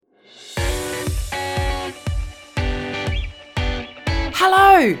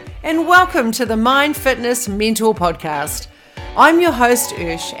Hello, and welcome to the Mind Fitness Mentor Podcast. I'm your host,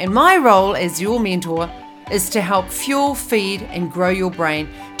 Ursh, and my role as your mentor is to help fuel, feed, and grow your brain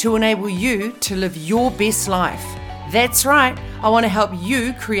to enable you to live your best life. That's right, I want to help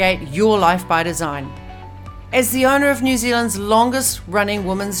you create your life by design. As the owner of New Zealand's longest running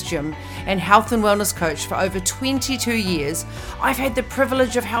women's gym and health and wellness coach for over 22 years, I've had the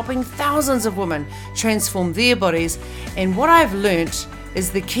privilege of helping thousands of women transform their bodies, and what I've learnt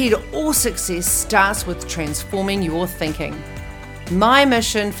is the key to all success starts with transforming your thinking. My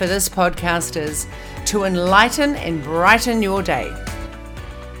mission for this podcast is to enlighten and brighten your day.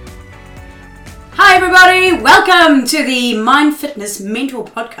 Hi everybody, welcome to the Mind Fitness Mentor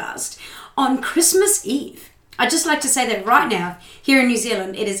Podcast on Christmas Eve. I'd just like to say that right now, here in New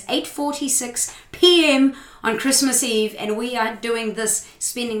Zealand, it is 8:46 p.m. on Christmas Eve, and we are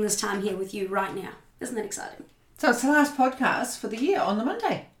spending this time here with you right now. Isn't that exciting? So it's the last podcast for the year on the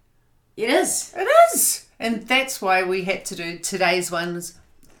Monday. It is. It is. And that's why we had to do today's one,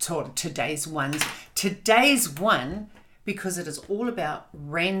 because it is all about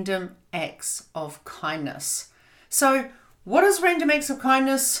random acts of kindness. So what is random acts of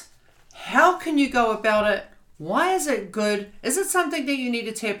kindness? How can you go about it? Why is it good? Is it something that you need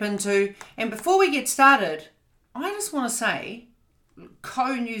to tap into? And before we get started, I just want to say,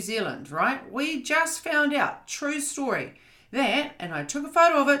 New Zealand, right? We just found out, true story, that, and I took a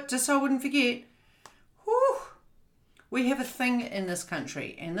photo of it just so I wouldn't forget, we have a thing in this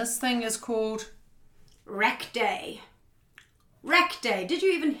country, and this thing is called Rack Day. Rack Day. Did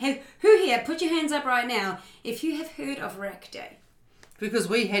you even have, who here, put your hands up right now, if you have heard of Rack Day? Because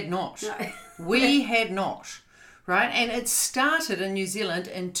we had not. No. We had not. Right? And it started in New Zealand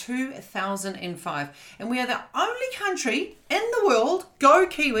in 2005. And we are the only country in the world, go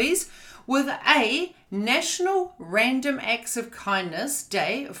Kiwis, with a National Random Acts of Kindness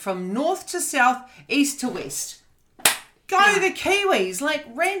Day from north to south, east to west. Go the Kiwis, like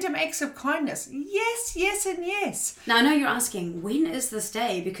random acts of kindness. Yes, yes, and yes. Now I know you're asking, when is this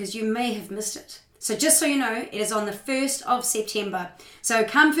day? Because you may have missed it. So just so you know, it is on the 1st of September. So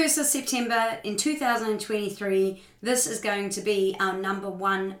come 1st of September in 2023, this is going to be our number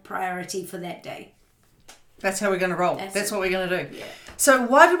one priority for that day. That's how we're going to roll. That's what we're going to do. Yeah. So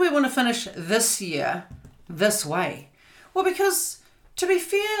why did we want to finish this year this way? Well, because to be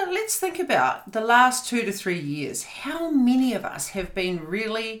fair, let's think about the last 2 to 3 years. How many of us have been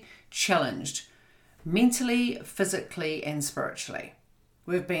really challenged mentally, physically, and spiritually?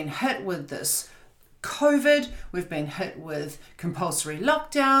 We've been hit with this COVID, we've been hit with compulsory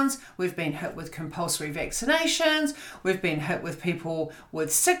lockdowns, we've been hit with compulsory vaccinations, we've been hit with people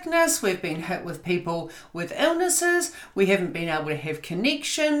with sickness, we've been hit with people with illnesses, we haven't been able to have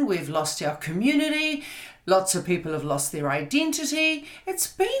connection, we've lost our community, lots of people have lost their identity. It's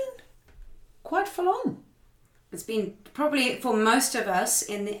been quite full on. It's been probably for most of us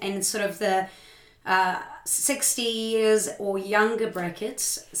in sort of the 60 years or younger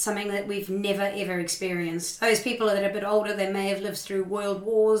brackets, something that we've never ever experienced. Those people that are a bit older, they may have lived through world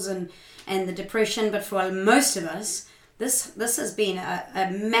wars and the depression, but for most of us, this has been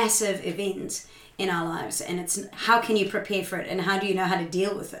a massive event in our lives, and it's how can you prepare for it and how do you know how to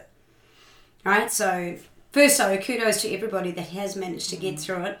deal with it? Right? So first, kudos to everybody that has managed to get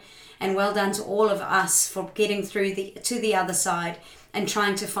through it, and well done to all of us for getting through to the other side and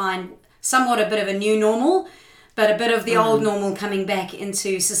trying to find somewhat a bit of a new normal, but a bit of the old normal coming back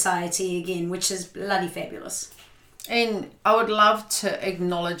into society again, which is bloody fabulous. And I would love to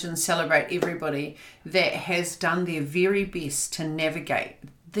acknowledge and celebrate everybody that has done their very best to navigate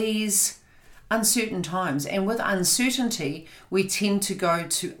these uncertain times. And with uncertainty, we tend to go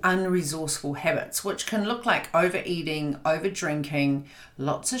to unresourceful habits, which can look like overeating, overdrinking,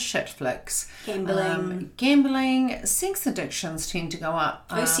 lots of shit flicks, gambling, sex addictions tend to go up.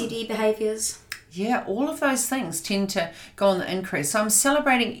 OCD behaviours. Yeah, all of those things tend to go on the increase. So I'm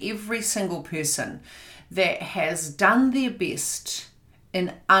celebrating every single person that has done their best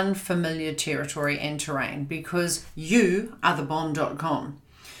in unfamiliar territory and terrain, because you are the bomb.com.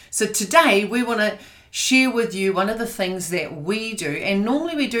 So today we want to share with you one of the things that we do, and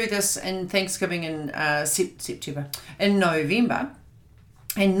normally we do this in Thanksgiving in November,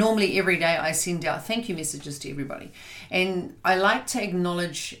 and normally every day I send out thank you messages to everybody, and I like to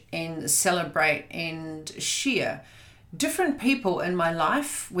acknowledge and celebrate and share different people in my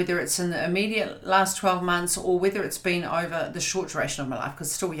life, whether it's in the immediate last 12 months or whether it's been over the short duration of my life,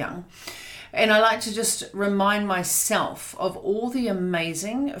 because still young. And I like to just remind myself of all the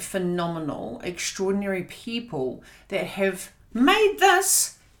amazing, phenomenal, extraordinary people that have made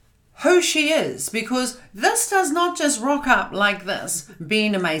this who she is, because this does not just rock up like this,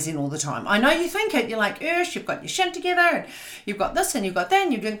 being amazing all the time. I know you think it, you're like, you've got your shit together, and you've got this, and you've got that,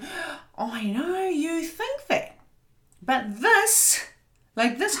 and you're doing, I know you think that. But this,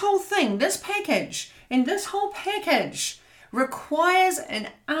 like this whole thing, this package, and this whole package requires an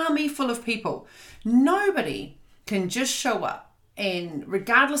army full of people. Nobody can just show up, and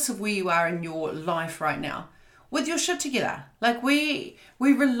regardless of where you are in your life right now, with your shit together. Like we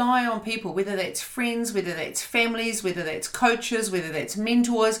rely on people, whether that's friends, whether that's families, whether that's coaches, whether that's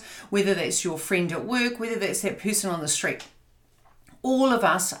mentors, whether that's your friend at work, whether that's that person on the street. All of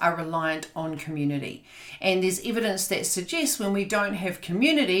us are reliant on community. And there's evidence that suggests when we don't have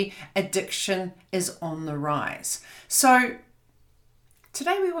community, addiction is on the rise. So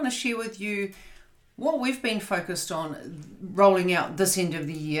today we want to share with you what we've been focused on rolling out this end of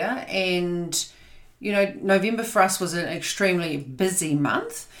the year. And you know, November for us was an extremely busy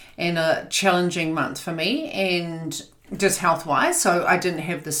month and a challenging month for me, and just health-wise. So I didn't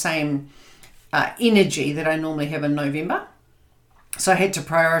have the same energy that I normally have in November. So I had to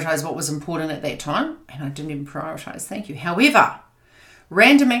prioritize what was important at that time, and I didn't even prioritize. Thank you. However,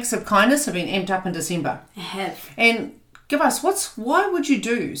 random acts of kindness have been amped up in December. I have. And give us, why would you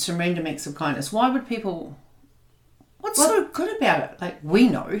do some random acts of kindness? Why would people, what's so good about it? Like, we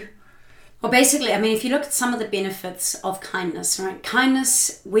know. Well, basically, I mean, if you look at some of the benefits of kindness, right?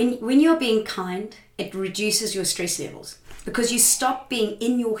 Kindness, when you're being kind, it reduces your stress levels because you stop being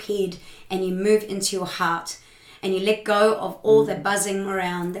in your head and you move into your heart and you let go of all the buzzing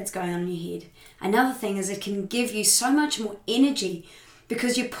around that's going on in your head. Another thing is it can give you so much more energy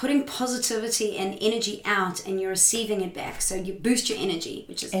because you're putting positivity and energy out and you're receiving it back. So you boost your energy,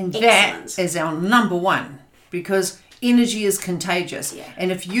 which is excellent. And that is our number one, because energy is contagious. Yeah.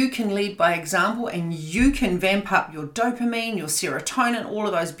 And if you can lead by example and you can vamp up your dopamine, your serotonin, all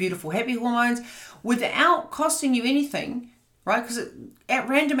of those beautiful happy hormones without costing you anything, right? Because at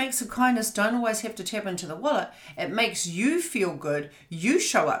random acts of kindness don't always have to tap into the wallet. It makes you feel good. You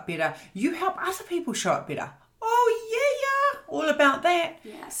show up better. You help other people show up better. Oh, yeah. All about that.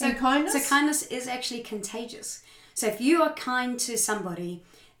 Yeah. So kindness? So kindness is actually contagious. So if you are kind to somebody,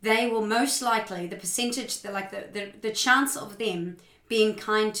 they will most likely, the percentage, the chance of them being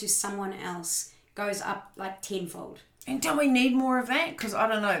kind to someone else goes up like tenfold. And do we need more of that? Because I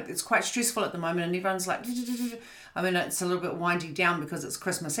don't know, it's quite stressful at the moment and everyone's like, I mean, it's a little bit winding down because it's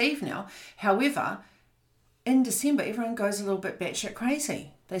Christmas Eve now. However, in December, everyone goes a little bit batshit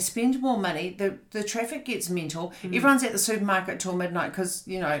crazy. They spend more money. The traffic gets mental. Everyone's at the supermarket till midnight because,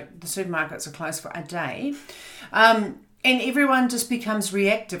 you know, the supermarkets are closed for a day. And everyone just becomes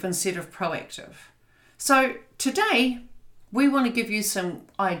reactive instead of proactive. So today, we want to give you some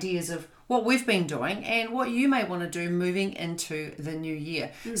ideas of what we've been doing and what you may want to do moving into the new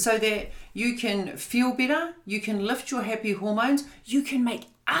year so that you can feel better, you can lift your happy hormones, you can make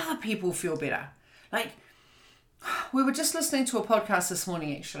other people feel better. Like, we were just listening to a podcast this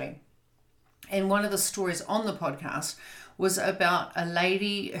morning, actually, and one of the stories on the podcast was about a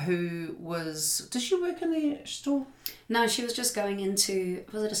lady who was... Did she work in the store? No, she was just going into...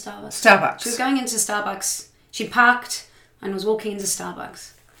 Was it a Starbucks? Starbucks. She was going into Starbucks. She parked and was walking into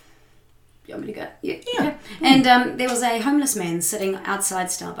Starbucks. You want me to go? Yeah. And there was a homeless man sitting outside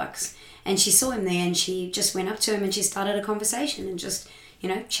Starbucks. And she saw him there and she just went up to him and she started a conversation and just, you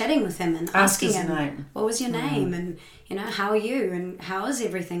know, chatting with him and asking him, name. What was your name? And, you know, how are you? And how is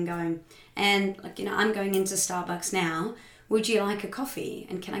everything going? And, like, you know, I'm going into Starbucks now. Would you like a coffee?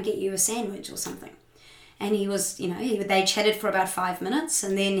 And can I get you a sandwich or something? And he was, you know, they chatted for about 5 minutes.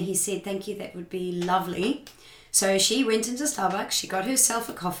 And then he said, thank you, that would be lovely. So she went into Starbucks. She got herself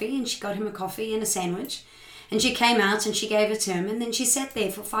a coffee and she got him a coffee and a sandwich. And she came out and she gave it to him. And then she sat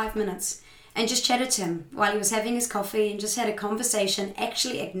there for 5 minutes and just chatted to him while he was having his coffee and just had a conversation,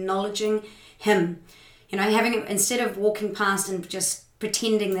 actually acknowledging him. You know, instead of walking past and just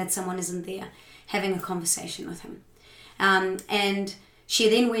pretending that someone isn't there, having a conversation with him. And she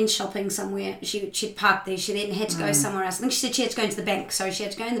then went shopping somewhere. She'd parked there. She then had to go somewhere else. I think she said she had to go into the bank. So she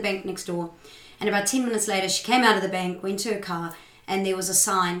had to go in the bank next door. And about 10 minutes later, she came out of the bank, went to her car, and there was a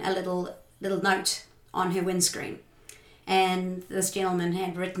sign, a little note on her windscreen. And this gentleman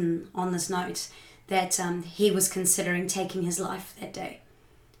had written on this note that he was considering taking his life that day.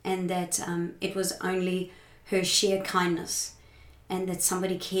 And that it was only her sheer kindness and that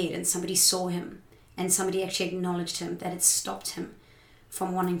somebody cared and somebody saw him and somebody actually acknowledged him, that it stopped him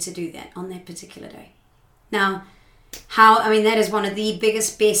from wanting to do that on that particular day. Now, that is one of the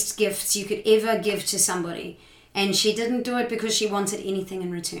biggest, best gifts you could ever give to somebody. And she didn't do it because she wanted anything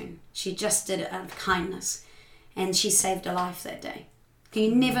in return. She just did it out of kindness. And she saved a life that day.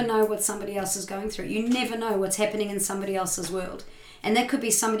 You never know what somebody else is going through. You never know what's happening in somebody else's world. And that could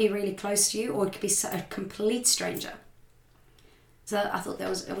be somebody really close to you, or it could be a complete stranger. So I thought it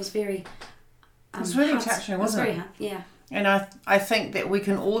was very... it was really touching, wasn't it? Yeah. And I think that we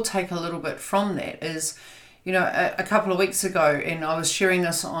can all take a little bit from that is, you know, a couple of weeks ago, and I was sharing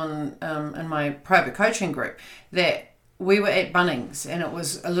this on in my private coaching group, that we were at Bunnings, and it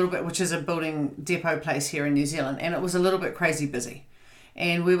was a little bit, which is a building depot place here in New Zealand, and it was a little bit crazy busy.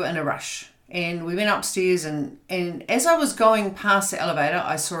 And we were in a rush. And we went upstairs, and as I was going past the elevator,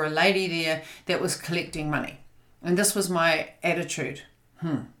 I saw a lady there that was collecting money. And this was my attitude.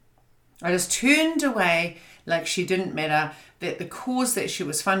 I just turned away like she didn't matter, that the cause that she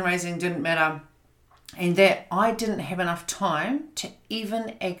was fundraising didn't matter, and that I didn't have enough time to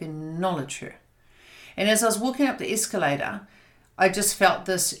even acknowledge her. And as I was walking up the escalator, I just felt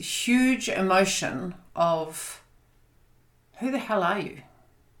this huge emotion of, who the hell are you?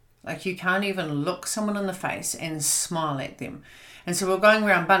 Like, you can't even look someone in the face and smile at them. And so we're going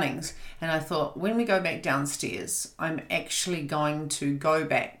around Bunnings, and I thought, when we go back downstairs, I'm actually going to go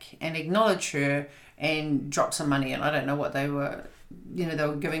back and acknowledge her and drop some money in. I don't know what they were, you know, they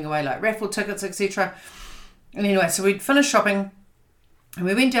were giving away like raffle tickets, etc. And anyway, so we'd finished shopping, and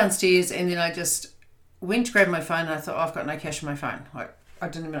we went downstairs, and then I just went to grab my phone, and I thought, I've got no cash on my phone. Like, I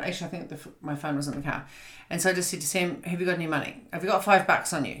didn't even, actually, I think my phone was in the car. And so I just said to Sam, have you got any money? Have you got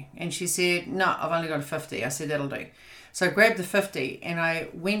 $5 on you? And she said, no, I've only got a 50. I said, that'll do. So I grabbed the 50, and I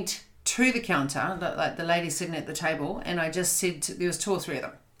went to the counter, like the lady sitting at the table, and I just said, there was 2 or 3 of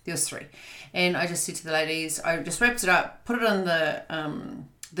them. There was 3. And I just said to the ladies, I just wrapped it up, put it in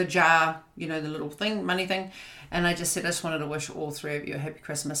the jar, you know, the little thing, money thing. And I just said, I just wanted to wish all 3 of you a happy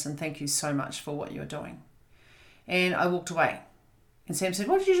Christmas, and thank you so much for what you're doing. And I walked away. And Sam said,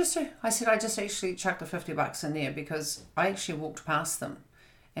 what did you just do? I said, I just actually chucked the $50 in there because I actually walked past them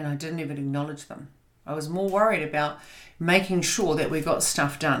and I didn't even acknowledge them. I was more worried about making sure that we got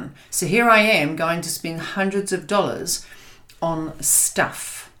stuff done. So here I am going to spend hundreds of dollars on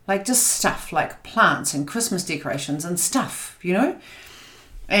stuff, like just stuff, like plants and Christmas decorations and stuff, you know?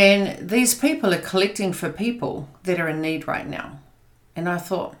 And these people are collecting for people that are in need right now. And I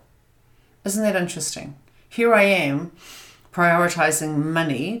thought, isn't that interesting? Here I am prioritizing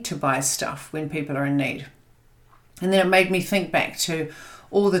money to buy stuff when people are in need. And then it made me think back to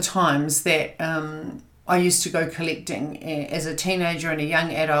all the times that I used to go collecting as a teenager and a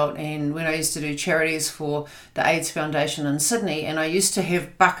young adult, and when I used to do charities for the AIDS Foundation in Sydney, and I used to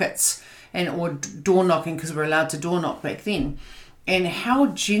have buckets or door knocking, because we were allowed to door knock back then, and how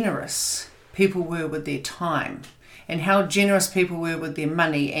generous people were with their time and how generous people were with their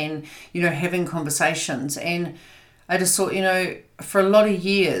money, and, you know, having conversations. And I just thought, you know, for a lot of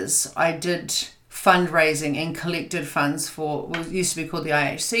years I did fundraising and collected funds for what used to be called the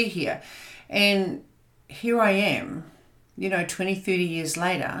IHC here. And here I am, you know, 20, 30 years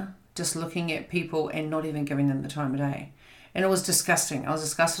later, just looking at people and not even giving them the time of day. And it was disgusting. I was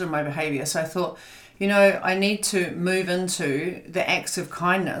disgusted in my behavior. So I thought, you know, I need to move into the acts of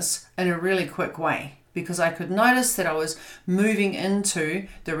kindness in a really quick way, because I could notice that I was moving into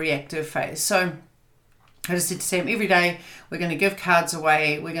the reactive phase. So I just said to Sam, every day we're going to give cards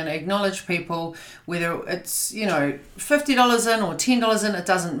away. We're going to acknowledge people, whether it's, you know, $50 in or $10 in, it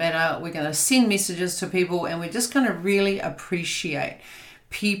doesn't matter. We're going to send messages to people, and we're just going to really appreciate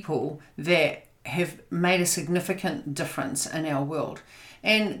people that have made a significant difference in our world.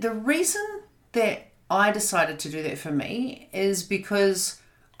 And the reason that I decided to do that for me is because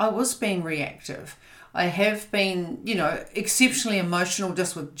I was being reactive. I have been, you know, exceptionally emotional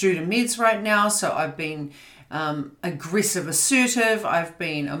just due to meds right now. So I've been aggressive, assertive. I've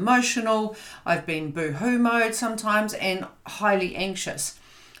been emotional. I've been boo-hoo mode sometimes, and highly anxious.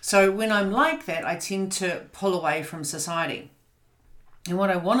 So when I'm like that, I tend to pull away from society. And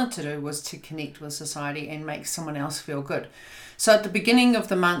what I wanted to do was to connect with society and make someone else feel good. So at the beginning of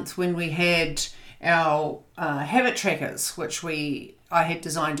the month, when we had our habit trackers, which I had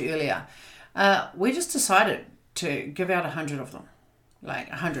designed earlier, we just decided to give out 100 of them. Like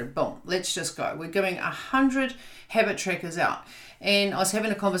 100, boom, let's just go. We're giving 100 habit trackers out. And I was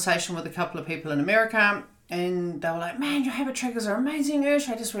having a conversation with a couple of people in America, and they were like, man, your habit trackers are amazing, Ursh.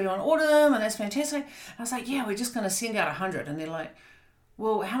 I just really want to order them, and that's fantastic. And I was like, yeah, we're just going to send out 100. And they're like,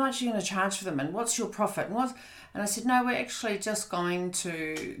 well, how much are you going to charge for them? And what's your profit? And I said, no, we're actually just going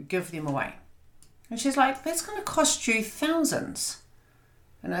to give them away. And she's like, that's going to cost you thousands.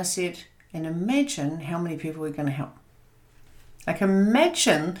 And I said, and imagine how many people we're going to help. Like,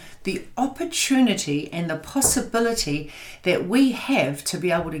 imagine the opportunity and the possibility that we have to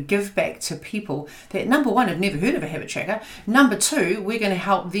be able to give back to people that, number one, have never heard of a habit tracker. Number two, we're going to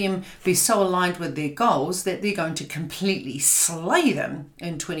help them be so aligned with their goals that they're going to completely slay them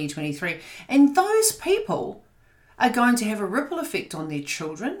in 2023. And those people are going to have a ripple effect on their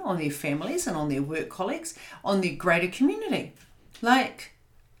children, on their families, and on their work colleagues, on their greater community. Like,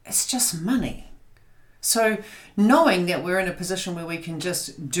 it's just money. So knowing that we're in a position where we can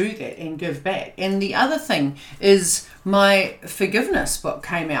just do that and give back. And the other thing is my forgiveness book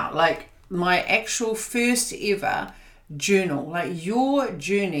came out, like my actual first ever journal, like your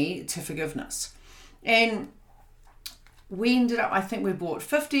journey to forgiveness. And we ended up, I think we bought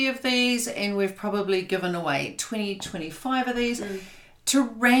 50 of these, and we've probably given away 20, 25 of these to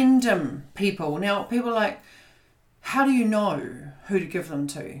random people. Now, people are like, how do you know who to give them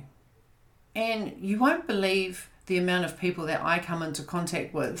to? And you won't believe the amount of people that I come into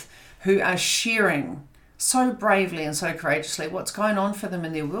contact with who are sharing so bravely and so courageously what's going on for them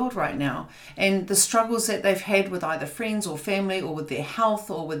in their world right now, and the struggles that they've had with either friends or family, or with their health,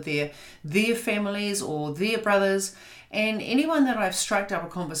 or with their families or their brothers. And anyone that I've struck up a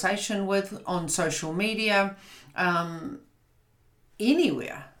conversation with on social media,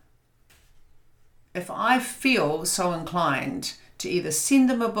 anywhere, if I feel so inclined to either send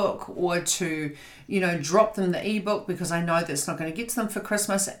them a book or to, drop them the ebook, because I know that it's not going to get to them for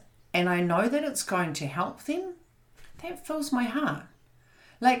Christmas, and I know that it's going to help them, that fills my heart.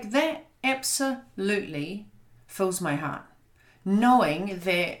 Like, that absolutely fills my heart. Knowing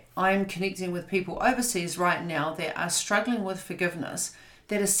that I'm connecting with people overseas right now that are struggling with forgiveness,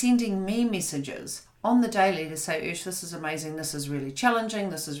 that are sending me messages on the daily to say, Ursh, this is amazing, this is really challenging,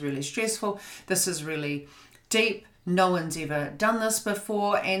 this is really stressful, this is really deep, no one's ever done this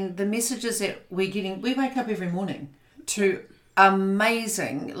before. And the messages that we're getting, we wake up every morning to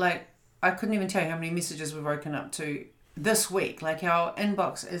amazing, like, I couldn't even tell you how many messages we've woken up to this week. Like, our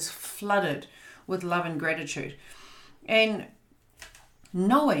inbox is flooded with love and gratitude. And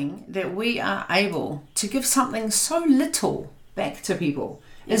knowing that we are able to give something so little back to people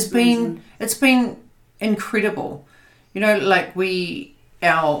it's been incredible. Like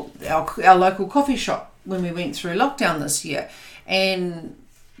our local coffee shop, when we went through lockdown this year, and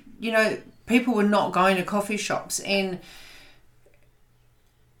people were not going to coffee shops, and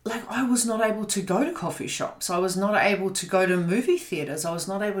like, I was not able to go to coffee shops, I was not able to go to movie theaters, I was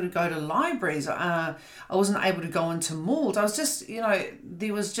not able to go to libraries, I wasn't able to go into malls. I was just,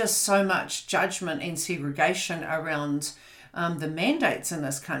 there was just so much judgment and segregation around the mandates in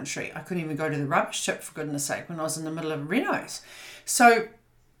this country. I couldn't even go to the rubbish tip, for goodness sake, when I was in the middle of renos. So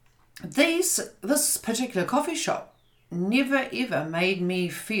this particular coffee shop never ever made me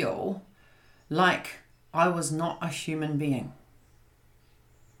feel like I was not a human being.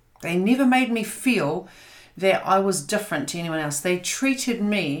 They never made me feel that I was different to anyone else. They treated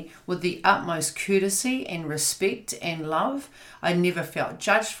me with the utmost courtesy and respect and love. I never felt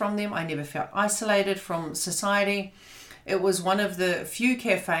judged from them. I never felt isolated from society. It was one of the few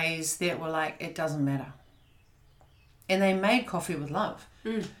cafes that were like, it doesn't matter. And they made coffee with love.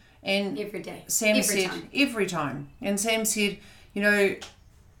 And every day. Every time. And Sam said,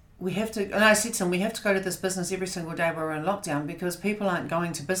 we have to, and I said to them, we have to go to this business every single day while we're in lockdown, because people aren't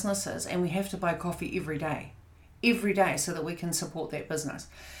going to businesses, and we have to buy coffee every day, so that we can support that business.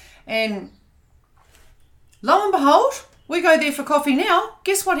 And lo and behold, we go there for coffee now.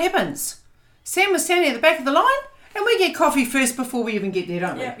 Guess what happens? Sam was standing at the back of the line, and we get coffee first before we even get there,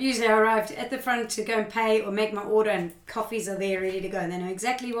 don't we? Yeah, usually I arrived at the front to go and pay or make my order, and coffees are there ready to go, and they know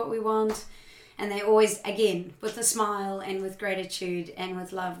exactly what we want. And they always, again, with a smile and with gratitude and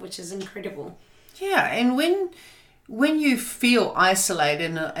with love, which is incredible. Yeah, and when you feel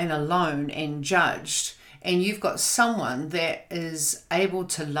isolated and alone and judged, and you've got someone that is able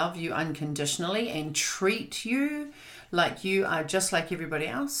to love you unconditionally and treat you like you are just like everybody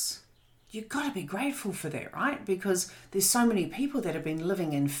else, you've got to be grateful for that, right? Because there's so many people that have been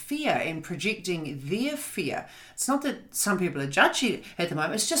living in fear and projecting their fear. It's not that some people are judgy at the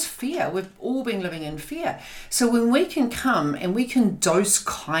moment, it's just fear. We've all been living in fear. So when we can come and we can dose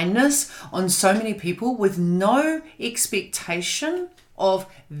kindness on so many people with no expectation of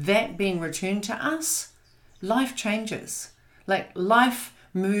that being returned to us, life changes. Like, life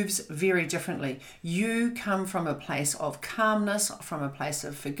moves very differently. You come from a place of calmness, from a place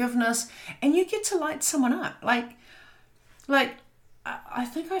of forgiveness, and you get to light someone up. Like I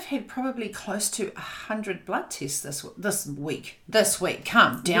think I've had probably close to 100 blood tests this week.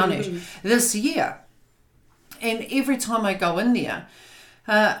 Calm down, this year. And every time I go in there,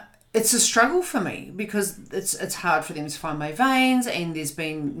 it's a struggle for me because it's hard for them to find my veins, and there's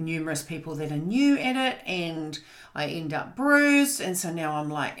been numerous people that are new at it, and I end up bruised. And so now I'm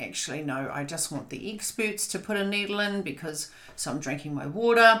like, actually, no, I just want the experts to put a needle in, because so I'm drinking my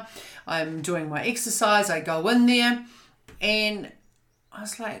water, I'm doing my exercise, I go in there, and I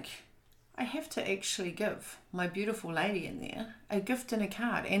was like, I have to actually give my beautiful lady in there a gift and a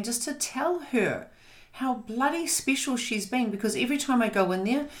card, and just to tell her how bloody special she's been, because every time I go in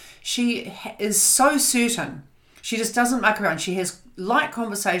there, she is so certain. She just doesn't muck around. She has light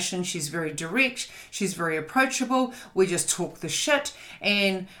conversation. She's very direct. She's very approachable. We just talk the shit.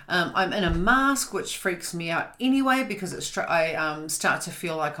 And I'm in a mask, which freaks me out anyway, because I start to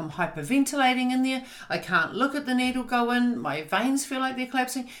feel like I'm hyperventilating in there. I can't look at the needle go in. My veins feel like they're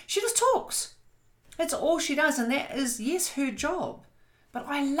collapsing. She just talks. That's all she does. And that is, yes, her job. But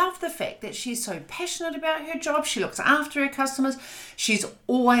I love the fact that she's so passionate about her job. She looks after her customers. She's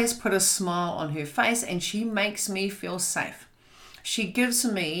always put a smile on her face, and she makes me feel safe. She gives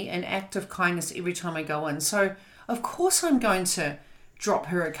me an act of kindness every time I go in. So, of course, I'm going to drop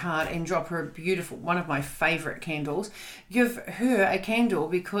her a card and drop her a beautiful, one of my favorite candles. Give her a candle,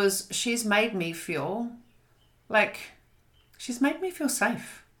 because she's made me feel like, she's made me feel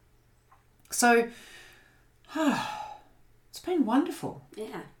safe. So, it's been wonderful.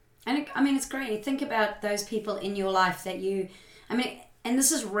 Yeah. And it's great. You think about those people in your life that you, and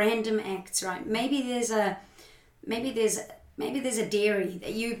this is random acts, right? Maybe there's a dairy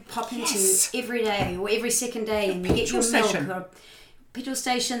that you pop into every day or every second day, and you get your milk, or petrol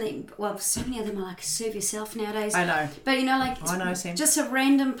station. Well, so many of them are like serve yourself nowadays. I know. But I know, Sam. just a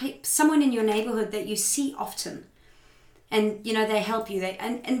random someone in your neighborhood that you see often, and they help you.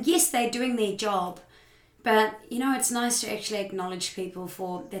 And yes, they're doing their job. But, it's nice to actually acknowledge people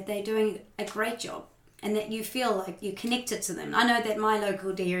for that they're doing a great job, and that you feel like you're connected to them. I know that my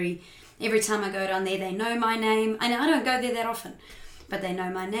local dairy, every time I go down there, they know my name. I don't go there that often, but they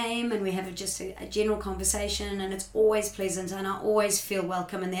know my name, and we have just a general conversation, and it's always pleasant, and I always feel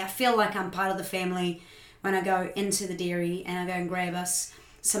welcome in there. I feel like I'm part of the family when I go into the dairy and I go and grab us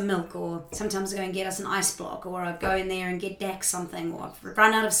some milk, or sometimes I go and get us an ice block, or I go in there and get Dax something, or I've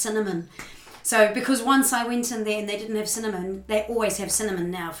run out of cinnamon. So, because once I went in there and they didn't have cinnamon, they always have cinnamon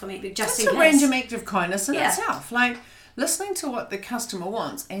now for me, just in case. It's a random act of kindness in itself. Like, listening to what the customer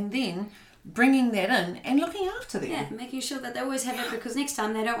wants and then bringing that in and looking after them. Yeah, making sure that they always have it, because next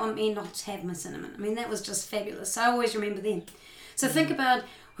time they don't want me not to have my cinnamon. That was just fabulous. So I always remember them. So think about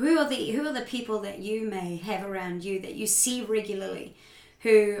who are the people that you may have around you that you see regularly,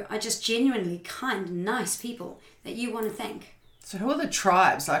 who are just genuinely kind, nice people that you want to thank. So who are the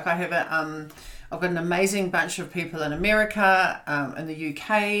tribes? Like, I have I've got an amazing bunch of people in America, in the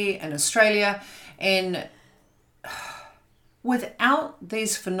UK, in Australia, and without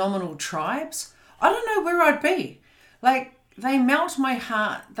these phenomenal tribes, I don't know where I'd be. Like, they melt my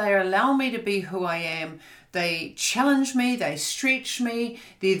heart. They allow me to be who I am. They challenge me. They stretch me.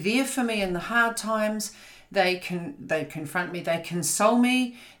 They're there for me in the hard times. They confront me. They console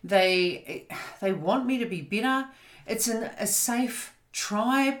me. They want me to be better. It's a safe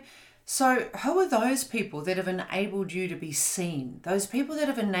tribe. So who are those people that have enabled you to be seen? Those people that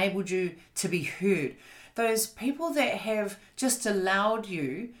have enabled you to be heard? Those people that have just allowed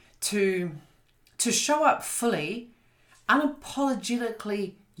you to show up fully,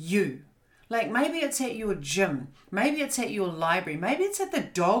 unapologetically you. Like, maybe it's at your gym, maybe it's at your library, maybe it's at the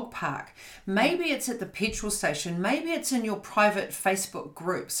dog park, maybe it's at the petrol station, maybe it's in your private Facebook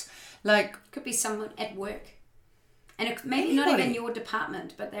groups. Like, could be someone at work. And maybe not even your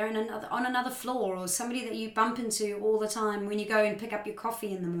department, but they're on another floor, or somebody that you bump into all the time when you go and pick up your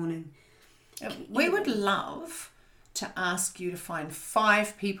coffee in the morning. We would love to ask you to find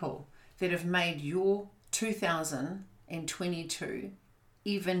 5 people that have made your 2022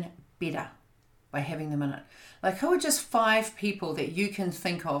 even better by having them in it. Like, who are just 5 people that you can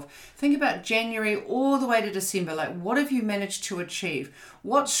think of? Think about January all the way to December. Like, what have you managed to achieve?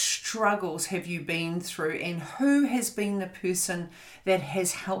 What struggles have you been through? And who has been the person that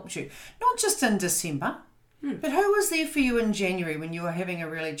has helped you? Not just in December, but who was there for you in January when you were having a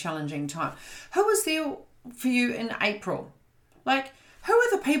really challenging time? Who was there for you in April? Like, who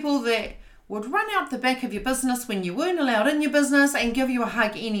are the people that would run out the back of your business when you weren't allowed in your business and give you a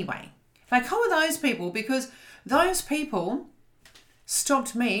hug anyway? Like, who are those people? Because those people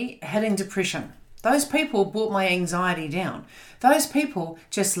stopped me hitting depression. Those people brought my anxiety down. Those people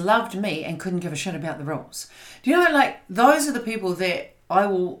just loved me and couldn't give a shit about the rules. Do you know, like, those are the people that I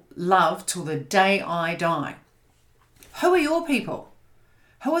will love till the day I die. Who are your people?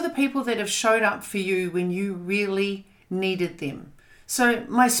 Who are the people that have showed up for you when you really needed them? So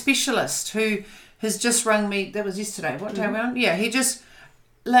my specialist who has just rung me, that was yesterday, what day are we on? Yeah, he just,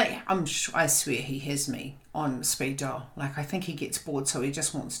 like, I swear he has me on speed dial. Like, I think he gets bored, so he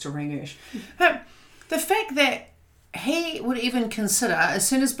just wants to ring Ursh. But the fact that he would even consider, as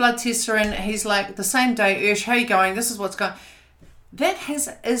soon as blood tests are in, he's like, the same day, Ursh, how are you going? This is what's going. That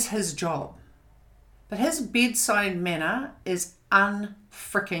is his job. But his bedside manner is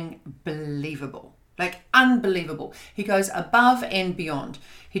unfreaking believable. Like, unbelievable. He goes above and beyond.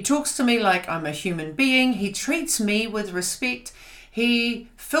 He talks to me like I'm a human being. He treats me with respect. He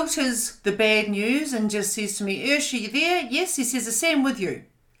filters the bad news and just says to me, Ursh, are you there? Yes, he says, is Sam with you?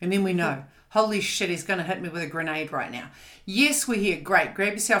 And then we know, holy shit, he's going to hit me with a grenade right now. Yes, we're here. Great.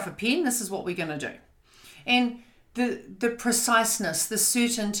 Grab yourself a pen. This is what we're going to do. And the preciseness, the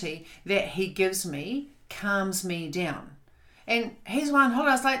certainty that he gives me calms me down. And he's one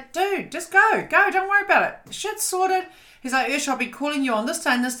holiday. I was like, dude, just go, don't worry about it. Shit's sorted. He's like, Ursh, I'll be calling you on this day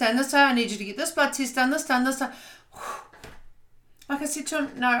and this day and this day. I need you to get this blood test done, this day and this day. Like I said to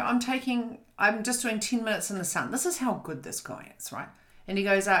him, no, I'm just doing 10 minutes in the sun. This is how good this guy is, right? And he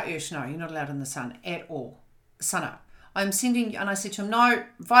goes, Ursh, no, you're not allowed in the sun at all. Sun up. I'm sending, and I said to him, no,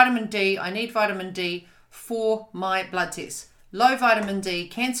 vitamin D, I need vitamin D for my blood test. Low vitamin D,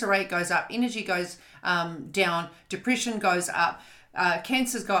 cancer rate goes up, energy goes down, depression goes up,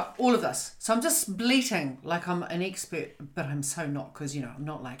 cancer's got all of this. So I'm just bleating like I'm an expert, but I'm so not, because, I'm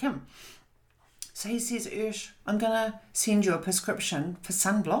not like him. So he says, Ursh, I'm going to send you a prescription for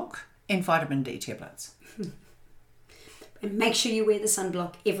sunblock and vitamin D tablets. And make sure you wear the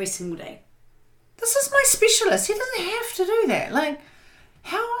sunblock every single day. This is my specialist. He doesn't have to do that. Like,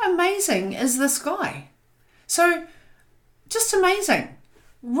 how amazing is this guy? So, just amazing.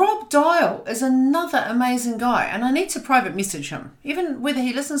 Rob Dial is another amazing guy, and I need to private message him, even whether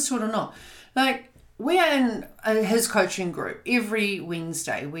he listens to it or not. Like, we are in his coaching group. Every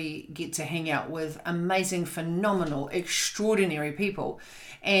Wednesday we get to hang out with amazing, phenomenal, extraordinary people,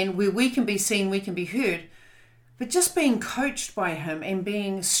 and where we can be seen, we can be heard. But just being coached by him and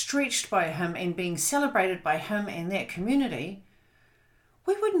being stretched by him and being celebrated by him and that community,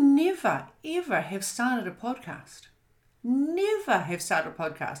 we would never, ever have started a podcast. Never have started a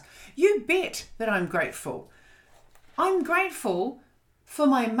podcast. You bet that I'm grateful. I'm grateful for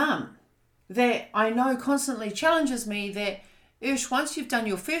my mum, that I know constantly challenges me that, Ursh, once you've done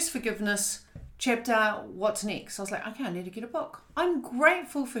your first forgiveness chapter, what's next? I was like, okay, I need to get a book. I'm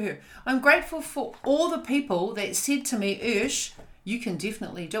grateful for her. I'm grateful for all the people that said to me, Ursh, you can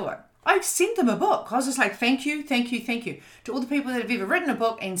definitely do it. I sent them a book. I was just like, thank you, thank you, thank you. To all the people that have ever written a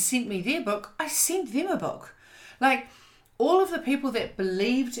book and sent me their book, I sent them a book. Like, all of the people that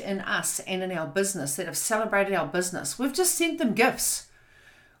believed in us and in our business, that have celebrated our business, we've just sent them gifts.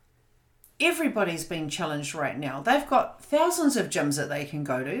 Everybody's being challenged right now. They've got thousands of gyms that they can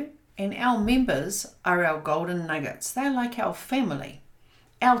go to, and our members are our golden nuggets. They're like our family,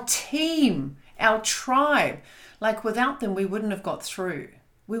 our team, our tribe. Like, without them, we wouldn't have got through.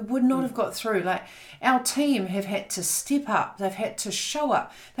 We would not have got through. Like, our team have had to step up. They've had to show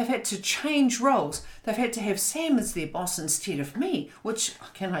up. They've had to change roles. They've had to have Sam as their boss instead of me, which,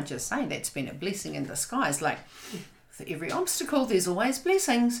 can I just say, that's been a blessing in disguise. Like, for every obstacle, there's always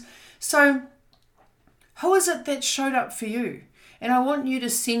blessings. So, who is it that showed up for you? And I want you to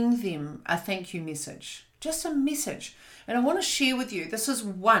send them a thank you message. Just a message. And I want to share with you, this is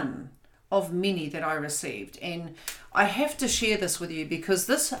one of many that I received, and I have to share this with you because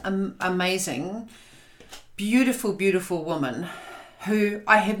this amazing, beautiful, beautiful woman who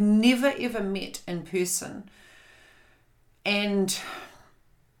I have never ever met in person, and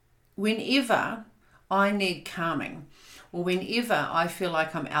whenever I need calming or whenever I feel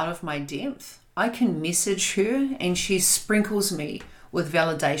like I'm out of my depth, I can message her and she sprinkles me with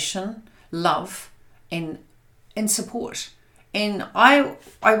validation, love, and support. And I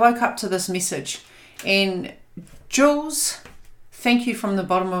woke up to this message, and Jules, thank you from the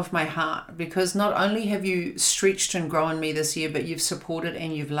bottom of my heart, because not only have you stretched and grown me this year, but you've supported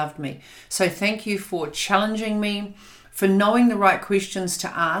and you've loved me. So thank you for challenging me, for knowing the right questions to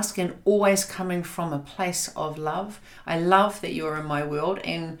ask, and always coming from a place of love. I love that you're in my world,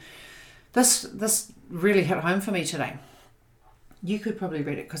 and this really hit home for me today. You could probably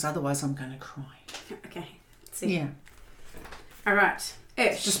read it, because otherwise I'm going to cry. Okay. Let's see. Yeah. All right.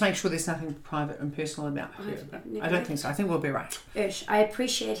 Ursh. Just make sure there's nothing private and personal about her. I don't think so. I think we'll be right. Ursh, I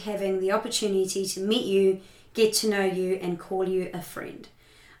appreciate having the opportunity to meet you, get to know you, and call you a friend.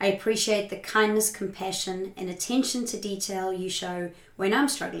 I appreciate the kindness, compassion, and attention to detail you show when I'm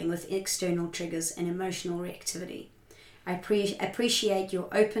struggling with external triggers and emotional reactivity. I appreciate your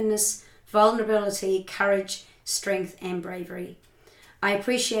openness, vulnerability, courage, strength, and bravery. I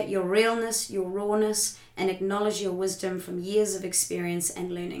appreciate your realness, your rawness, and acknowledge your wisdom from years of experience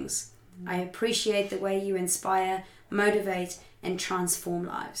and learnings. I appreciate the way you inspire, motivate, and transform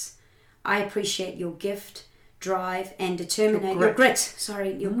lives. I appreciate your gift, drive, and determination.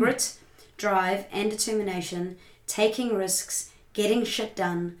 Your grit, drive, and determination, taking risks, getting shit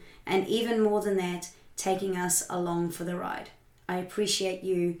done, and even more than that, taking us along for the ride. I appreciate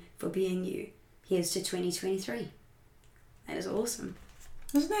you for being you. Here's to 2023. That is awesome.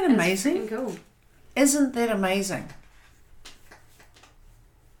 Isn't that amazing? That's cool. Isn't that amazing?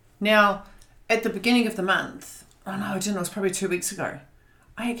 Now, at the beginning of the month, it was probably 2 weeks ago,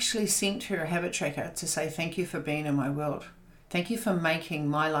 I actually sent her a habit tracker to say thank you for being in my world. Thank you for making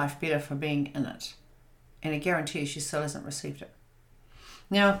my life better, for being in it. And I guarantee you she still hasn't received it.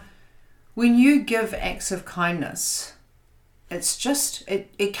 Now, when you give acts of kindness, it's just,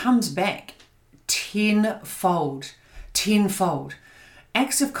 it comes back tenfold.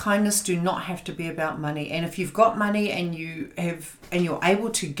 Acts of kindness do not have to be about money. And if you've got money and you're able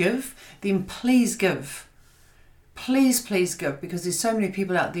to give, then please give. Please give, because there's so many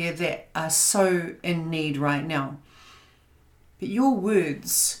people out there that are so in need right now. But your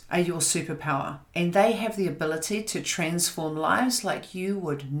words are your superpower, and they have the ability to transform lives like you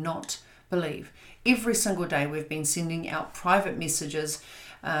would not believe. Every single day we've been sending out private messages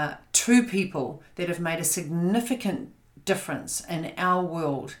to people that have made a significant difference in our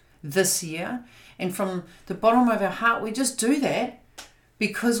world this year. And from the bottom of our heart, we just do that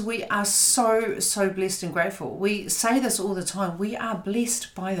because we are so blessed and grateful. We say this all the time. We are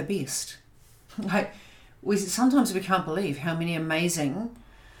blessed by the best. Sometimes we can't believe how many amazing,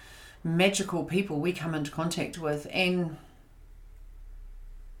 magical people we come into contact with. And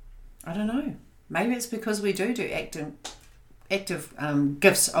I don't know, maybe it's because we do active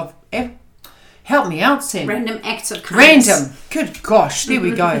gifts of... Help me out, Sam. Random acts of kindness. Random. Good gosh, there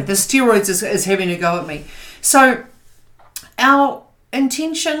we go. The steroids is having a go at me. So our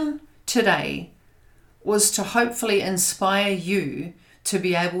intention today was to hopefully inspire you to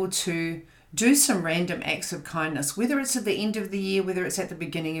be able to do some random acts of kindness, whether it's at the end of the year, whether it's at the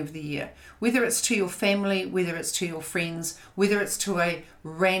beginning of the year, whether it's to your family, whether it's to your friends, whether it's to a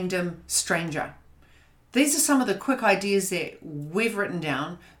random stranger. These are some of the quick ideas that we've written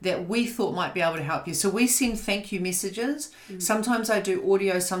down that we thought might be able to help you. So we send thank you messages. Sometimes I do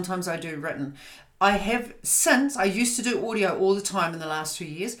audio, sometimes I do written. I used to do audio all the time in the last 2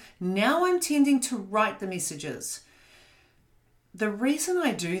 years. Now I'm tending to write the messages. The reason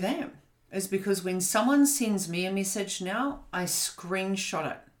I do that is because when someone sends me a message now, I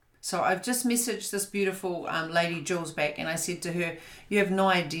screenshot it. So I've just messaged this beautiful lady, Jules, back, and I said to her, you have no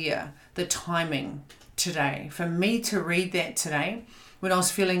idea the timing today. For me to read that today, when I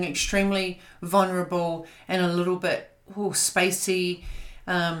was feeling extremely vulnerable and a little bit spacey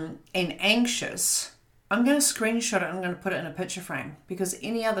and anxious, I'm going to screenshot it. I'm going to put it in a picture frame, because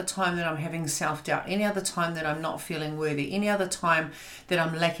any other time that I'm having self-doubt, any other time that I'm not feeling worthy, any other time that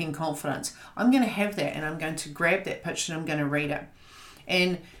I'm lacking confidence, I'm going to have that, and I'm going to grab that picture and I'm going to read it.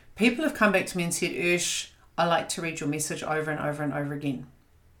 And people have come back to me and said, Ursh, I like to read your message over and over and over again.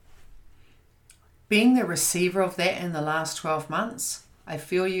 Being the receiver of that in the last 12 months, I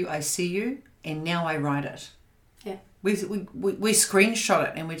feel you, I see you, and now I write it. Yeah. We screenshot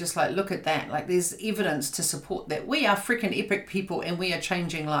it and we're just like, look at that. Like, there's evidence to support that. We are freaking epic people and we are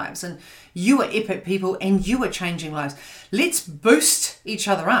changing lives. And you are epic people and you are changing lives. Let's boost each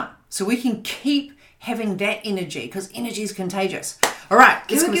other up so we can keep having that energy, because energy is contagious. All right.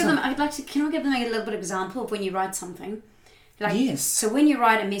 Can we give them a little bit of example of when you write something? Yes. So when you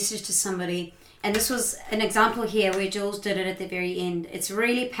write a message to somebody, and this was an example here where Jules did it at the very end. It's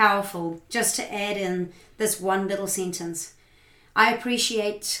really powerful just to add in this one little sentence. I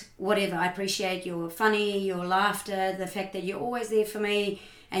appreciate whatever. I appreciate your funny, your laughter, the fact that you're always there for me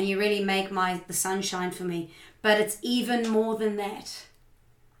and you really make the sun shine for me. But it's even more than that.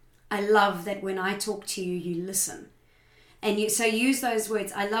 I love that when I talk to you, you listen. And so use those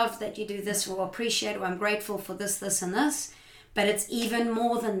words. I love that you do this, or appreciate, or I'm grateful for this, this, and this. But it's even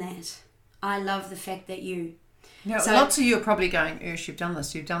more than that. I love the fact that you... Now, lots of you are probably going, Ursh, you've done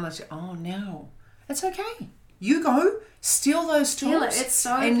this. Oh, no. It's okay. You go, steal those tools. Steal it. It's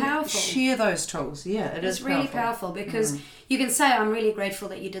so powerful. Share those tools. Yeah, it's really powerful because you can say, I'm really grateful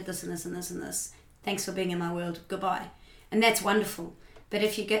that you did this and this and this and this. Thanks for being in my world. Goodbye. And that's wonderful. But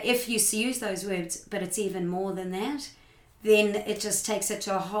if you use those words, but it's even more than that, then it just takes it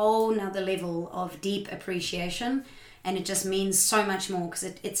to a whole nother level of deep appreciation. And it just means so much more because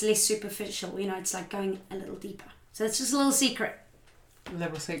it's less superficial. It's like going a little deeper. So it's just a little secret.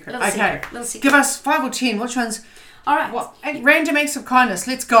 Little secret. Little secret. Give us 5 or 10. Which ones? All right. What? Random acts of kindness.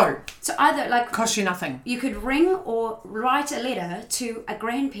 Let's go. So either like Cost you nothing. you could ring or write a letter to a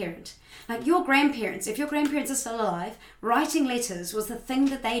grandparent. Like your grandparents, if your grandparents are still alive, writing letters was the thing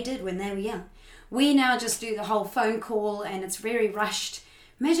that they did when they were young. We now just do the whole phone call and it's very rushed.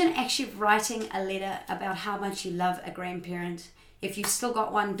 Imagine actually writing a letter about how much you love a grandparent. If you've still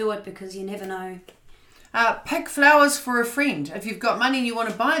got one, do it because you never know. Pick flowers for a friend. If you've got money and you want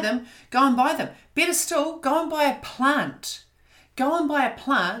to buy them, go and buy them. Better still, go and buy a plant. Go and buy a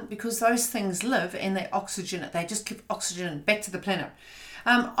plant because those things live and they oxygen it. They just give oxygen back to the planet.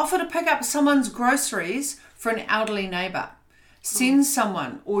 Offer to pick up someone's groceries for an elderly neighbour. Send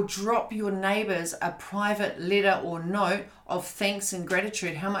someone or drop your neighbours a private letter or note of thanks and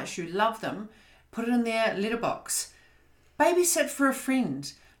gratitude, how much you love them. Put it in their letterbox. Babysit for a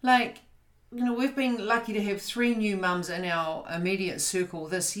friend. Like, you know, we've been lucky to have 3 new mums in our immediate circle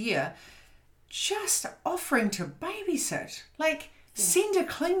this year. Just offering to babysit. Like, send a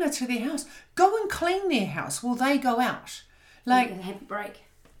cleaner to their house. Go and clean their house while they go out. Like, have a break.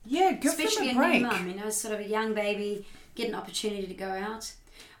 Yeah, give Especially them a break. New mum, you know, sort of a young baby, get an opportunity to go out.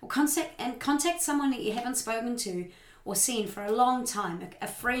 Or contact someone that you haven't spoken to or seen for a long time. A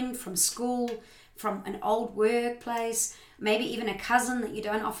friend from school, from an old workplace, maybe even a cousin that you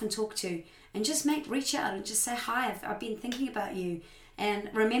don't often talk to. And just reach out and just say, hi, I've been thinking about you. And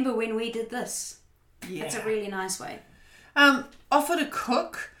remember when we did this. Yeah. That's a really nice way. Offer to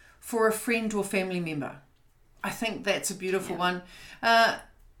cook for a friend or family member. I think that's a beautiful one.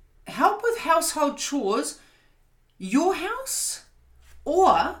 Help with household chores, your house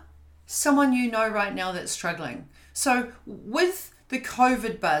or someone you know right now that's struggling. So with the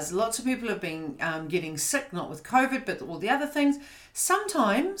COVID buzz, lots of people have been getting sick, not with COVID, but all the other things.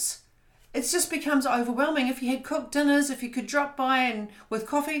 Sometimes it just becomes overwhelming. If you had cooked dinners, if you could drop by and with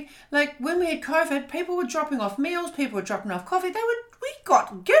coffee, like when we had COVID, people were dropping off meals, people were dropping off coffee. We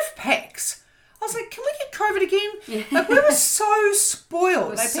got gift packs. I was like, can we get COVID again? Like we were so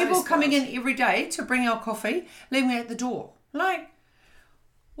spoiled. Like people were coming in every day to bring our coffee, leaving it at the door. Like,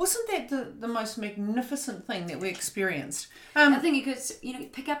 wasn't that the most magnificent thing that we experienced? I think you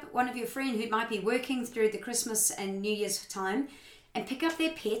could, pick up one of your friends who might be working through the Christmas and New Year's time and pick up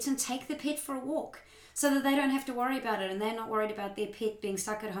their pet and take the pet for a walk so that they don't have to worry about it and they're not worried about their pet being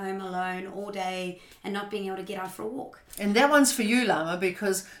stuck at home alone all day and not being able to get out for a walk. And that one's for you, Lama,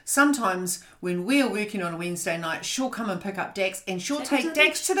 because sometimes when we're working on a Wednesday night, she'll come and pick up Dax and she'll take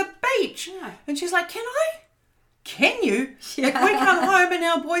Dax to the beach. Yeah. And she's like, can I? Can you? Yeah. Like we come home and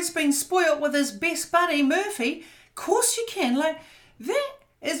our boy's been spoilt with his best buddy, Murphy. Of course you can. Like that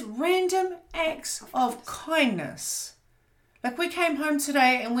is random acts of kindness. Like we came home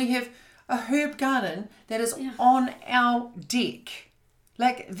today and we have a herb garden that is on our deck.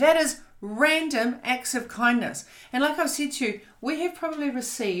 Like that is random acts of kindness. And like I've said to you, we have probably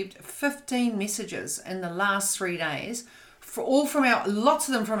received 15 messages in the last 3 days, lots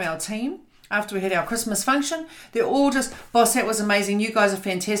of them from our team. After we had our Christmas function, they're all just, boss, that was amazing. You guys are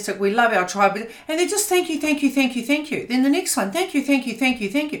fantastic. We love our tribe. And they're just, thank you, thank you, thank you, thank you. Then the next one, thank you, thank you, thank you,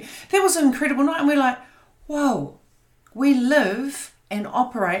 thank you. That was an incredible night. And we're like, whoa, we live and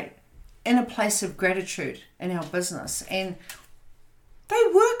operate in a place of gratitude in our business. And they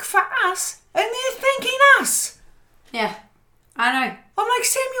work for us and they're thanking us. Yeah, I know. I'm like,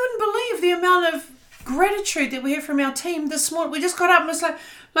 Sam, you wouldn't believe the amount of gratitude that we have from our team this morning. We just got up and it was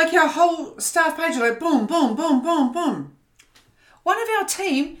like our whole staff page was like boom, boom, boom, boom, boom. One of our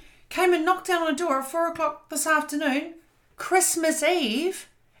team came and knocked down on a door at 4 o'clock this afternoon, Christmas Eve,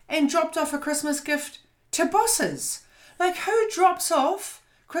 and dropped off a Christmas gift to bosses. Like who drops off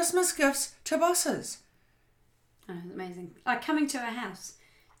Christmas gifts to bosses? Oh, amazing. Like coming to our house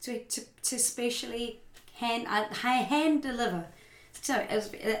to specially hand deliver. So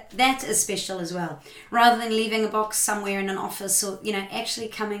that is special as well. Rather than leaving a box somewhere in an office or, actually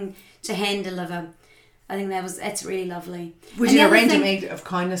coming to hand deliver. I think that's really lovely. We did a random act of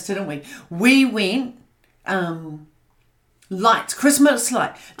kindness, didn't we? We went lights, Christmas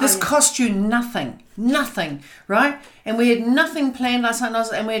light. This cost you nothing, right? And we had nothing planned last night,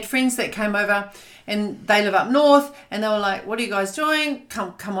 and we had friends that came over and they live up north and they were like, what are you guys doing?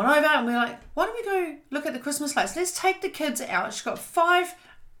 Come on over. And we were like, why don't we go look at the Christmas lights? Let's take the kids out. She's got 5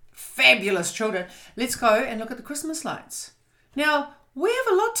 fabulous children. Let's go and look at the Christmas lights. Now, we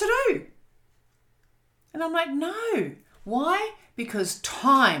have a lot to do. And I'm like, no. Why? Because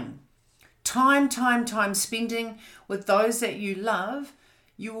time spending with those that you love,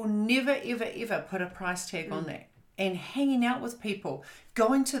 you will never, ever, ever put a price tag on that. and hanging out with people,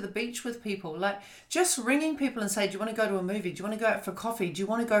 going to the beach with people, like just ringing people and say, do you want to go to a movie? Do you want to go out for coffee? Do you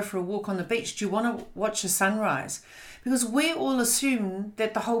want to go for a walk on the beach? Do you want to watch a sunrise? Because we all assume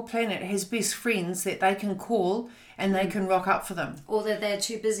that the whole planet has best friends that they can call and they can rock up for them. Or that they're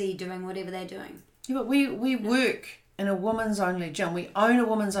too busy doing whatever they're doing. Yeah, but we work in a woman's only gym. We own a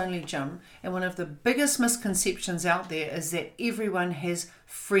woman's only gym. And one of the biggest misconceptions out there is that everyone has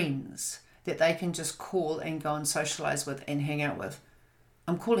friends that they can just call and go and socialize with and hang out with.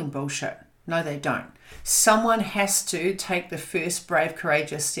 I'm calling bullshit. No, they don't. Someone has to take the first brave,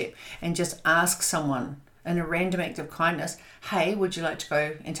 courageous step and just ask someone in a random act of kindness, hey, would you like to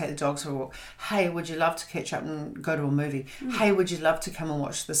go and take the dogs for a walk? Hey, would you love to catch up and go to a movie? Hey, would you love to come and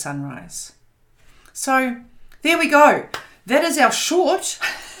watch the sunrise? So there we go. That is our short.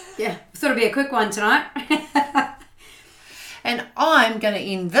 Yeah, thought it'd be a quick one tonight. And I'm going to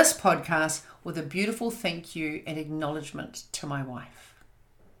end this podcast with a beautiful thank you and acknowledgement to my wife.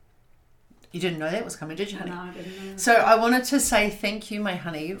 You didn't know that was coming, did you, honey? No, I didn't know. So I wanted to say thank you, my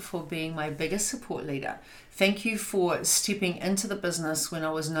honey, for being my biggest support leader. Thank you for stepping into the business when I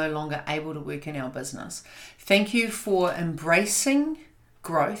was no longer able to work in our business. Thank you for embracing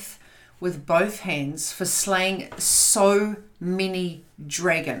growth with both hands, for slaying so many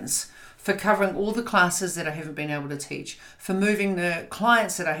dragons, for covering all the classes that I haven't been able to teach, for moving the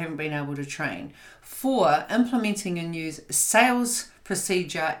clients that I haven't been able to train, for implementing a new sales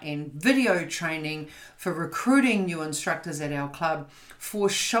procedure and video training, for recruiting new instructors at our club, for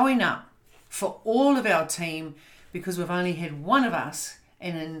showing up for all of our team, because we've only had one of us,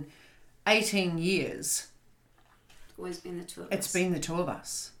 and in 18 years, Always been the two of us. it's been the two of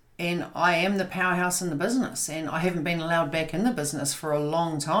us. And I am the powerhouse in the business, and I haven't been allowed back in the business for a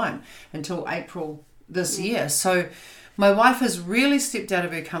long time, until April this year. So my wife has really stepped out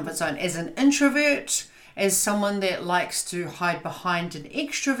of her comfort zone as an introvert, as someone that likes to hide behind an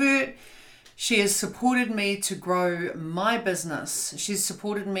extrovert. She has supported me to grow my business. She's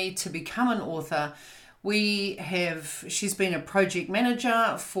supported me to become an author. She's been a project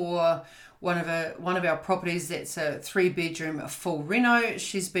manager for one of our properties that's a 3-bedroom full reno.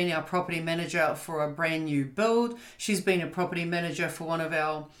 She's been our property manager for a brand new build. She's been a property manager for one of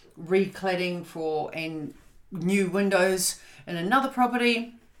our recladding and new windows in another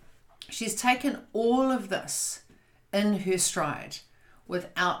property. She's taken all of this in her stride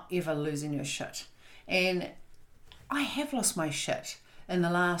without ever losing her shit. And I have lost my shit in the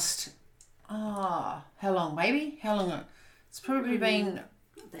last, how long, baby? How long? It's probably been...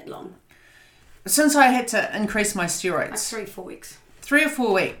 Not that long. Since I had to increase my steroids. Like 3-4 weeks. 3 or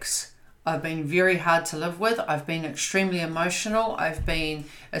 4 weeks. I've been very hard to live with. I've been extremely emotional. I've been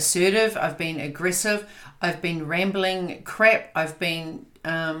assertive. I've been aggressive. I've been rambling crap. I've been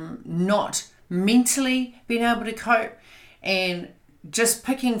not mentally being able to cope, and just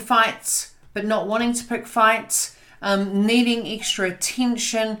picking fights, but not wanting to pick fights, needing extra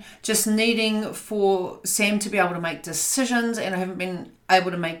attention, just needing for Sam to be able to make decisions, and I haven't been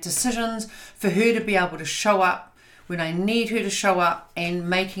able to make decisions, for her to be able to show up when I need her to show up, and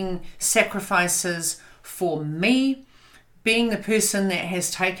making sacrifices for me, being the person that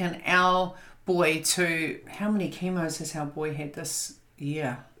has taken our boy to, how many chemos has our boy had this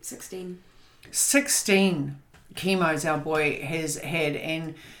year? 16 chemos our boy has had,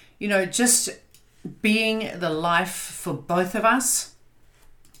 and just being the life for both of us,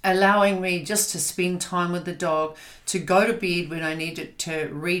 allowing me just to spend time with the dog, to go to bed when I needed to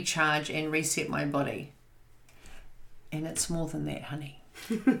recharge and reset my body. And it's more than that, honey.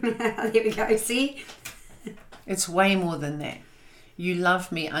 There we go, see? It's way more than that. You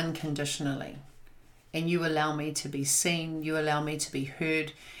love me unconditionally, and you allow me to be seen, you allow me to be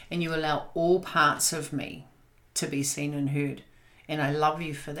heard, and you allow all parts of me to be seen and heard. And I love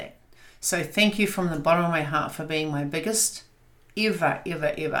you for that. So thank you from the bottom of my heart for being my biggest ever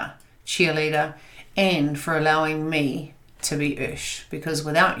cheerleader, and for allowing me to be Ursh, because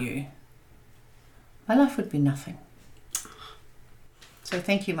without you, my life would be nothing. So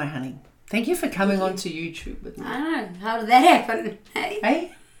thank you, my honey. Thank you for coming onto YouTube with me. I don't know. How did that happen?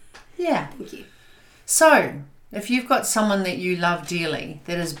 Hey? Yeah. Thank you. So, if you've got someone that you love dearly,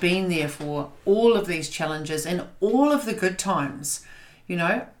 that has been there for all of these challenges and all of the good times,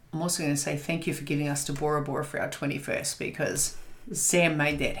 I'm also going to say thank you for getting us to Bora Bora for our 21st, because Sam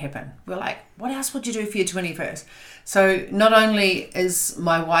made that happen. We're like, what else would you do for your 21st? So not only is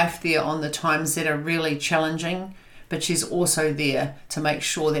my wife there on the times that are really challenging, but she's also there to make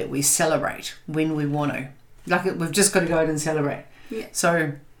sure that we celebrate when we want to. Like, we've just got to go out and celebrate. Yeah.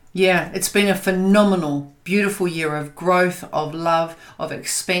 So, yeah, it's been a phenomenal, beautiful year of growth, of love, of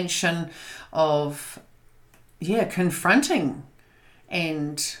expansion, of confronting.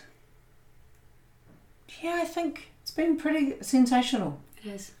 And I think it's been pretty sensational. It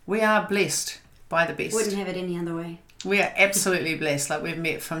is. We are blessed by the best. Wouldn't have it any other way. We are absolutely blessed. Like, we've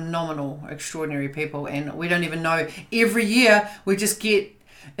met phenomenal, extraordinary people, and we don't even know. Every year we just get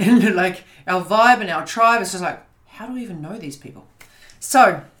into like our vibe and our tribe. It's just like, how do we even know these people?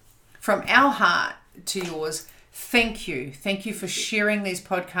 So from our heart to yours, thank you. Thank you for sharing these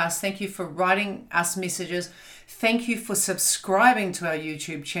podcasts. Thank you for writing us messages. Thank you for subscribing to our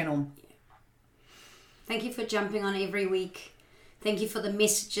YouTube channel. Thank you for jumping on every week. Thank you for the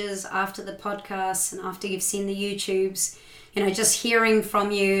messages after the podcasts and after you've seen the YouTubes. Just hearing from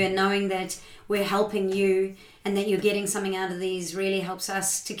you and knowing that we're helping you and that you're getting something out of these really helps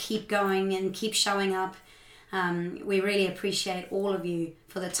us to keep going and keep showing up. We really appreciate all of you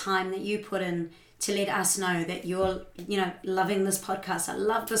for the time that you put in to let us know that you're, loving this podcast. I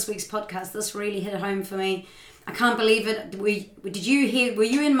love this week's podcast. This really hit home for me. I can't believe it. Were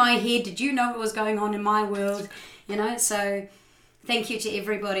you in my head? Did you know what was going on in my world? So thank you to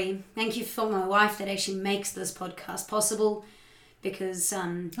everybody. Thank you for my wife that actually makes this podcast possible, because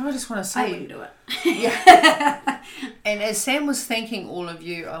I just want to say, I wouldn't do it. Yeah. And as Sam was thanking all of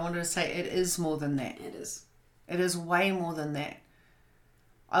you, I wanted to say it is more than that. It is. It is way more than that.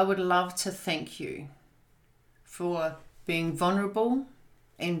 I would love to thank you for being vulnerable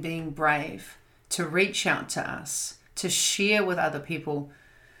and being brave to reach out to us, to share with other people,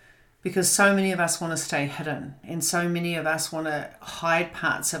 because so many of us want to stay hidden, and so many of us want to hide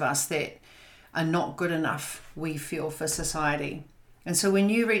parts of us that are not good enough, we feel, for society. And so when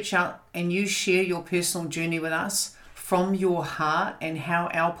you reach out and you share your personal journey with us from your heart and how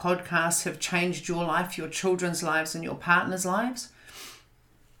our podcasts have changed your life, your children's lives, and your partner's lives,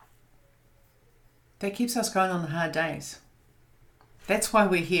 that keeps us going on the hard days. That's why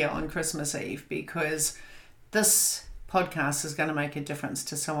we're here on Christmas Eve, because this podcast is going to make a difference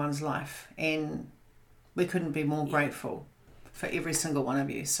to someone's life, and we couldn't be more grateful for every single one of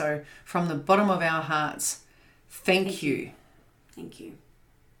you. So from the bottom of our hearts, thank you. Thank you.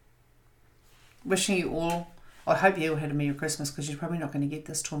 Wishing you all, I hope you all had a Merry Christmas, because you're probably not going to get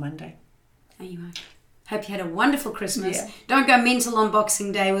this till Monday. No, you won't. Hope you had a wonderful Christmas. Yeah. Don't go mental on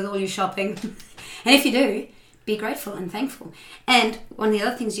Boxing Day with all your shopping. And if you do, be grateful and thankful. And one of the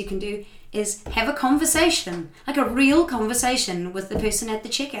other things you can do is have a conversation, like a real conversation with the person at the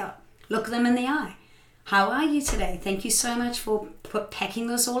checkout. Look them in the eye. How are you today? Thank you so much for packing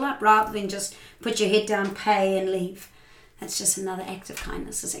this all up, rather than just put your head down, pay and leave. That's just another act of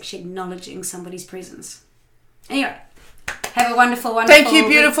kindness. It's actually acknowledging somebody's presence. Anyway, have a wonderful Thank you,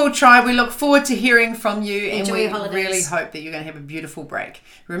 beautiful tribe. We look forward to hearing from you. Enjoy and your we holidays. really hope that you're going to have a beautiful break.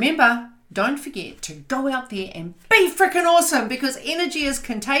 Remember, don't forget to go out there and be freaking awesome, because energy is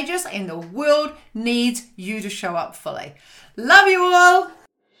contagious and the world needs you to show up fully. Love you all.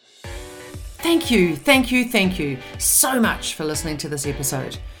 Thank you so much for listening to this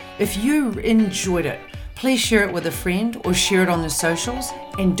episode. If you enjoyed it, please share it with a friend or share it on the socials,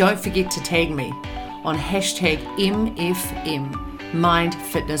 and don't forget to tag me on #MFM, Mind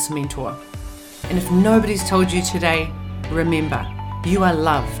Fitness Mentor. And if nobody's told you today, remember, you are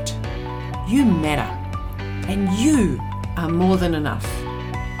loved, you matter, and you are more than enough.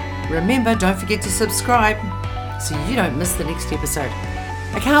 Remember, don't forget to subscribe so you don't miss the next episode.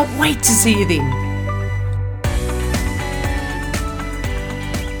 I can't wait to see you then.